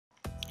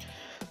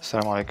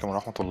السلام عليكم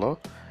ورحمة الله.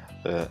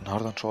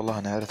 النهاردة ان شاء الله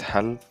هنعرض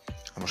حل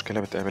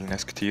المشكلة بتقابل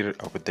ناس كتير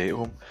او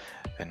بتضايقهم،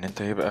 ان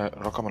انت يبقى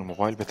رقم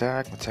الموبايل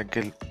بتاعك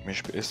متسجل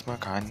مش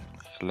باسمك عن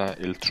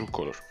الترو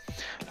كولر.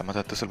 لما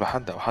تتصل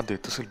بحد او حد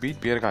يتصل بيك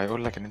بيرجع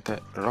يقولك ان انت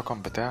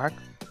الرقم بتاعك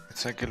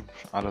متسجل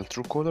على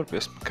الترو كولر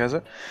باسم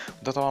كذا،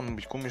 ده طبعا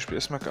بيكون مش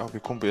باسمك او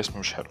بيكون باسم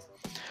مش حلو.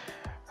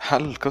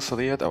 حل القصة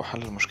ديت او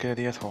حل المشكلة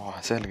ديت هو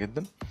سهل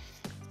جدا.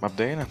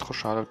 مبدئيا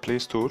هتخش على البلاي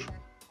ستور،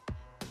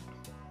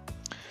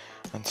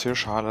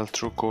 هنسيرش على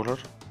التروكولر،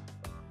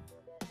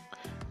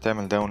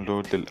 تعمل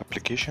داونلود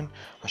للابليكيشن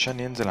عشان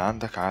ينزل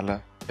عندك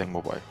على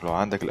الموبايل. لو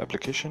عندك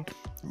الابليكيشن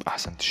يبقى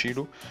احسن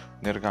تشيله،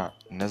 نرجع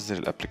ننزل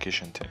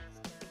الابليكيشن تاني.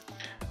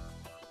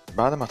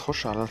 بعد ما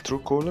تخش على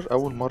التروكولر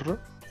اول مرة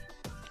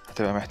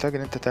هتبقى محتاج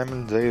ان انت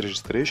تعمل زي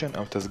ريجستريشن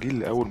او تسجيل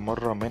لاول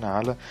مرة من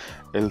على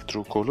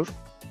التروكولر.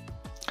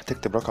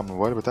 هتكتب رقم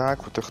الموبايل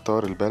بتاعك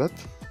وتختار البلد،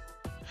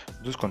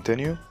 دوس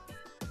كونتينيو،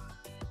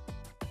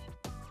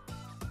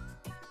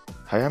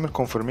 هيعمل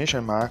كونفirmation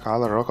معاك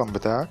على الرقم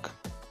بتاعك.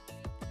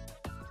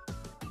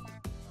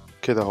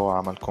 كده هو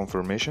عمل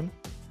confirmation.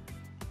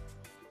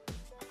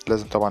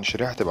 لازم طبعا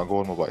الشريحة تبقى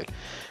جوه الموبايل.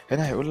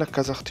 هنا هيقول لك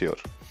كذا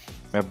اختيار.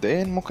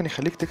 مبدئيا ممكن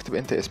يخليك تكتب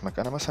انت اسمك.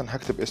 انا مثلا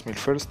هكتب اسمي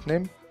الفيرست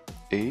نيم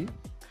A،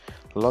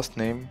 last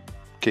name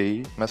K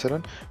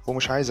مثلا،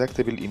 ومش عايز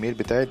اكتب الايميل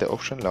بتاعي، ده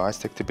اوبشن لو عايز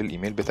تكتب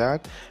الايميل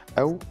بتاعك.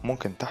 او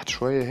ممكن تحت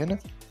شوية هنا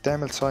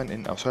تعمل ساين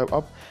ان او ساين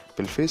اب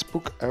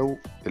بالفيسبوك او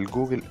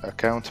الجوجل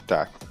اكاونت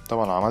بتاعك.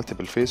 طبعا لو عملت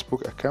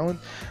بالفيسبوك اكاونت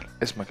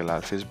اسمك اللي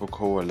على الفيسبوك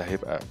هو اللي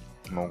هيبقى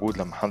موجود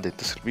لما حد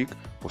يتصل بيك،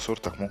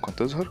 وصورتك ممكن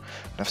تظهر.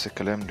 نفس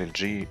الكلام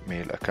للجي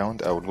ميل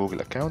اكاونت او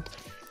الجوجل اكاونت،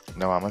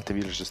 لو عملت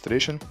بيه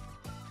ريجستريشن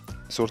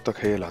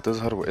صورتك هي اللي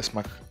هتظهر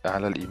واسمك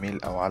على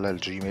الايميل او على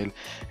الجيميل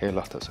هي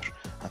اللي هتظهر.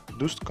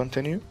 هتدوس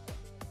كونتينيو.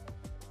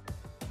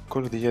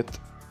 كل ديت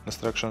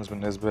instructions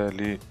بالنسبة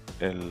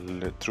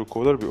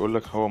للتروكولر،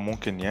 بيقولك هو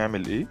ممكن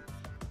يعمل ايه.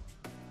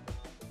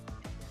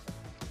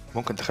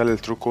 ممكن تخلي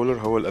التروكولر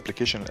هو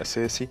الابليكيشن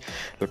الاساسي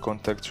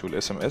للكونتاكتس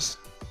والاس ام اس.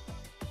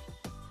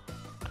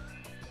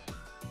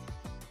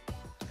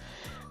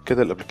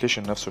 كده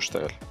الابليكيشن نفسه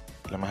اشتغل.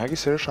 لما هاجي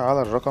سيرش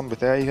على الرقم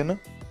بتاعي هنا،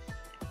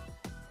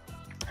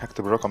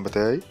 هكتب الرقم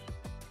بتاعي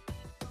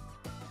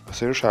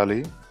وسيرش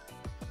عليه،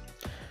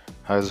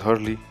 هيظهر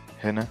لي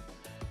هنا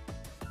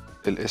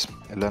الاسم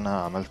اللي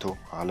انا عملته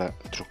على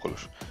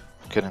التروكولر.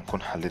 كده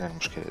نكون حلينا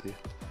المشكلة دي.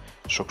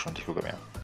 شكرا لكم جميعا.